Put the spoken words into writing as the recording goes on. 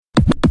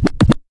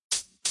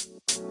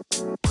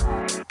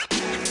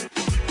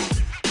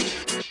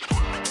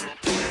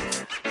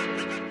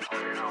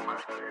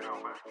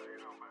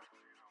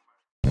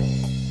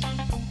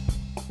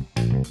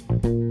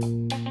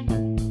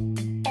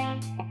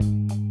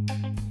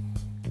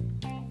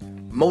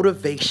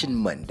Motivation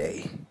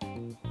Monday.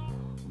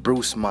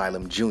 Bruce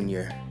Milam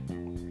Jr.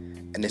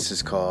 And this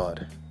is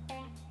called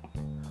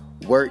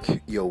Work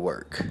Your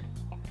Work.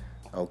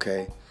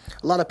 Okay?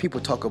 A lot of people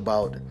talk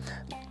about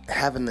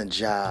having a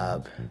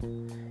job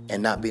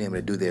and not being able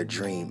to do their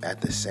dream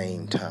at the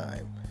same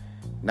time.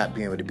 Not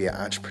being able to be an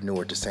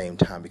entrepreneur at the same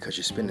time because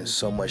you're spending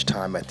so much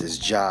time at this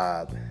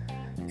job.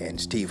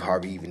 And Steve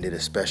Harvey even did a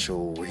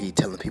special where he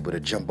telling people to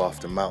jump off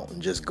the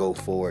mountain, just go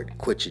for it,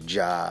 quit your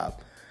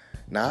job.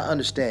 Now I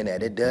understand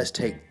that it does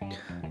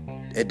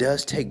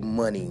take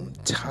money,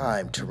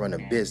 time to run a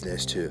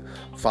business, to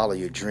follow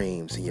your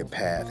dreams and your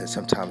path, and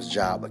sometimes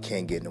job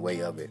can get in the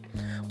way of it.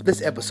 But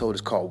this episode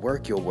is called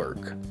Work Your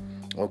Work.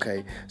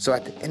 Okay, so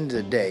at the end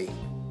of the day,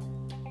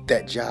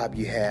 that job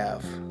you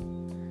have,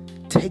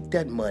 take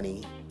that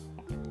money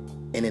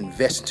and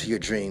invest into your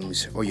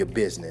dreams or your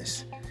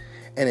business.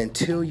 And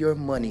until your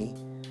money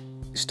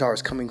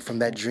starts coming from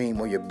that dream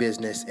or your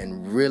business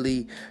and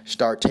really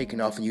start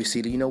taking off and you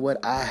see that, you know what,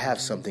 I have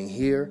something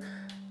here,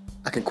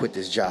 I can quit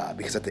this job.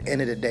 Because at the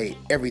end of the day,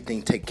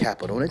 everything takes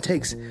capital. And it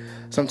takes,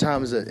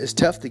 sometimes it's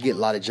tough to get a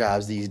lot of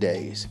jobs these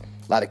days.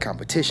 A lot of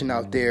competition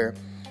out there.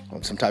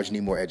 Sometimes you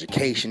need more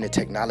education. The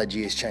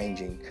technology is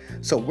changing.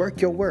 So work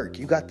your work.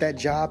 You got that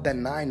job, that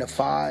 9 to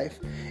 5,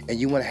 and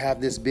you want to have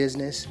this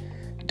business.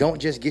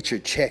 Don't just get your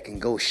check and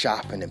go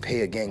shopping and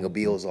pay a gang of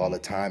bills all the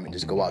time and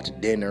just go out to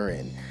dinner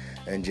and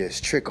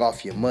just trick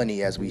off your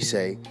money, as we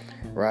say,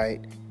 right?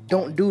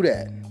 Don't do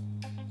that.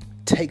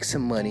 Take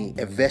some money,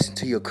 invest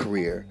into your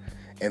career,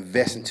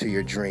 invest into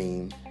your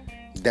dream,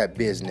 that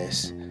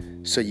business,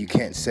 so you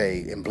can't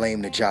say and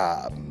blame the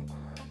job.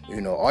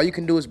 You know, all you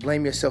can do is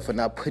blame yourself for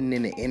not putting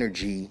in the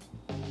energy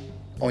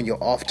on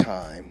your off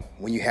time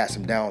when you had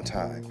some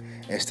downtime,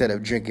 instead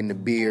of drinking the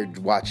beer,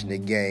 watching the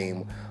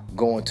game,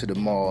 going to the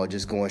mall,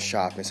 just going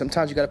shopping.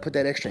 Sometimes you got to put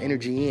that extra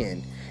energy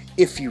in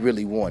if you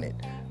really want it.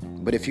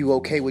 But if you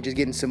okay with just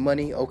getting some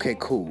money, okay,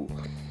 cool.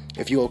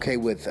 If you okay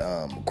with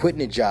quitting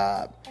a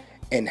job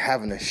and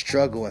having to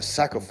struggle and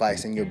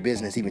sacrifice in your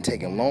business even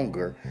taking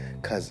longer,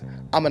 because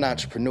I'm an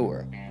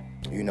entrepreneur,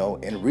 you know,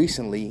 and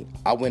recently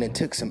I went and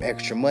took some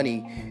extra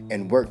money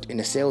and worked in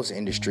the sales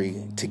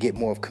industry to get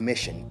more of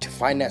commission, to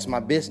finance my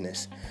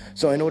business.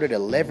 So in order to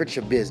leverage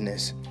your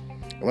business,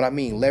 when I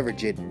mean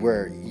leverage it,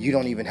 where you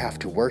don't even have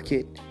to work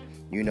it,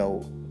 you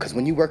know, because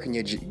when you work in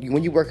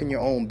your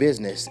own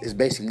business, it's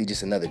basically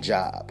just another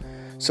job.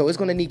 So it's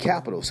going to need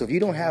capital. So if you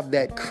don't have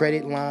that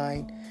credit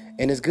line,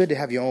 and it's good to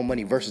have your own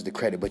money versus the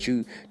credit, but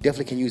you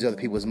definitely can use other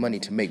people's money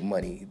to make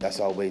money. That's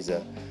always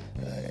in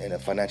a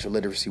financial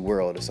literacy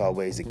world, it's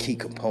always a key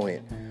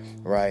component,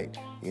 right?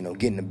 You know,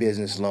 getting a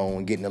business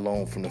loan, getting a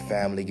loan from the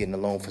family, getting a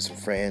loan for some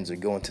friends, or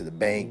going to the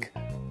bank,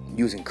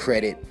 using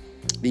credit,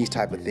 these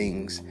type of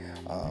things,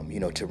 you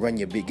know, to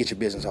get your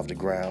business off the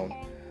ground.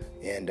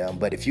 And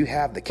but if you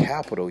have the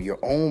capital, your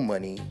own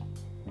money,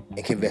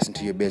 and can invest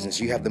into your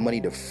business, you have the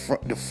money to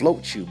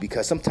float you.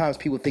 Because sometimes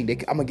people think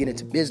I'm gonna get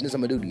into business,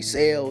 I'm gonna do these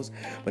sales,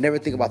 but never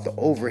think about the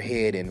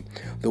overhead and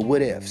the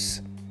what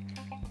ifs.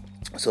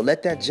 So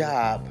let that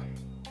job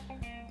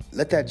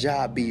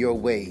be your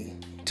way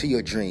to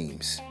your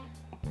dreams,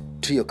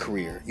 to your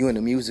career. You in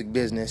the music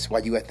business,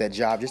 while you at that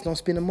job, just don't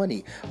spend the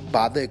money.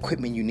 Buy the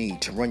equipment you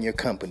need to run your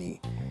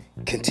company.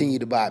 Continue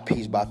to buy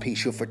piece by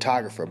piece. You're a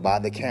photographer, buy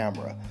the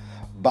camera,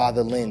 buy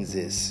the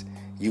lenses.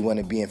 You want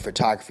to be in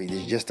photography.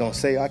 Just don't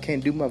say, I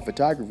can't do my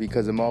photography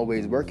because I'm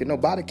always working. No,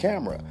 buy the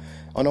camera.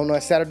 On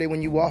Saturday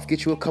when you off,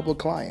 get you a couple of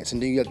clients.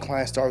 And then your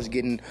client starts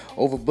getting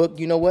overbooked.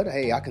 You know what?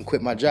 Hey, I can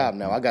quit my job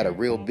now. I got a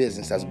real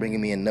business that's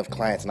bringing me enough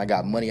clients, and I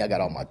got money. I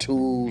got all my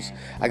tools.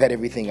 I got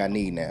everything I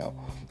need now.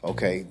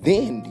 Okay?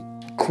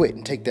 Then quit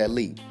and take that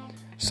leap.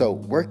 So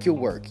work your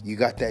work. You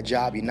got that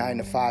job, you're 9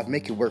 to 5.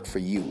 Make it work for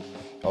you.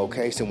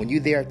 Okay, so when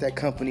you're there at that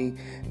company,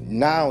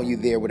 now you're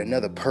there with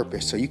another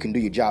purpose, so you can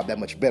do your job that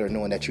much better,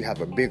 knowing that you have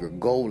a bigger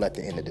goal at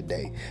the end of the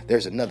day.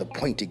 There's another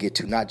point to get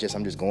to, not just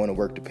I'm just going to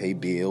work to pay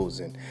bills,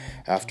 and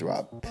after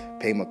I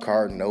pay my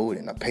car note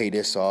and I pay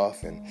this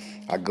off, and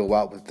I go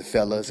out with the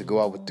fellas, I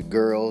go out with the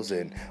girls,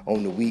 and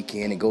on the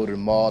weekend and go to the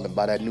mall and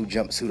buy that new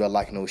jumpsuit I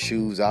like, no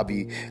shoes, I'll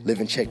be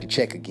living check to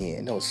check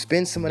again. No,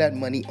 spend some of that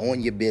money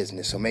on your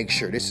business. So make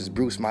sure. This is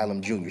Bruce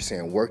Milam Jr.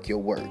 saying work your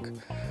work.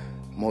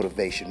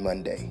 Motivation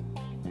Monday.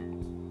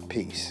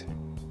 Peace.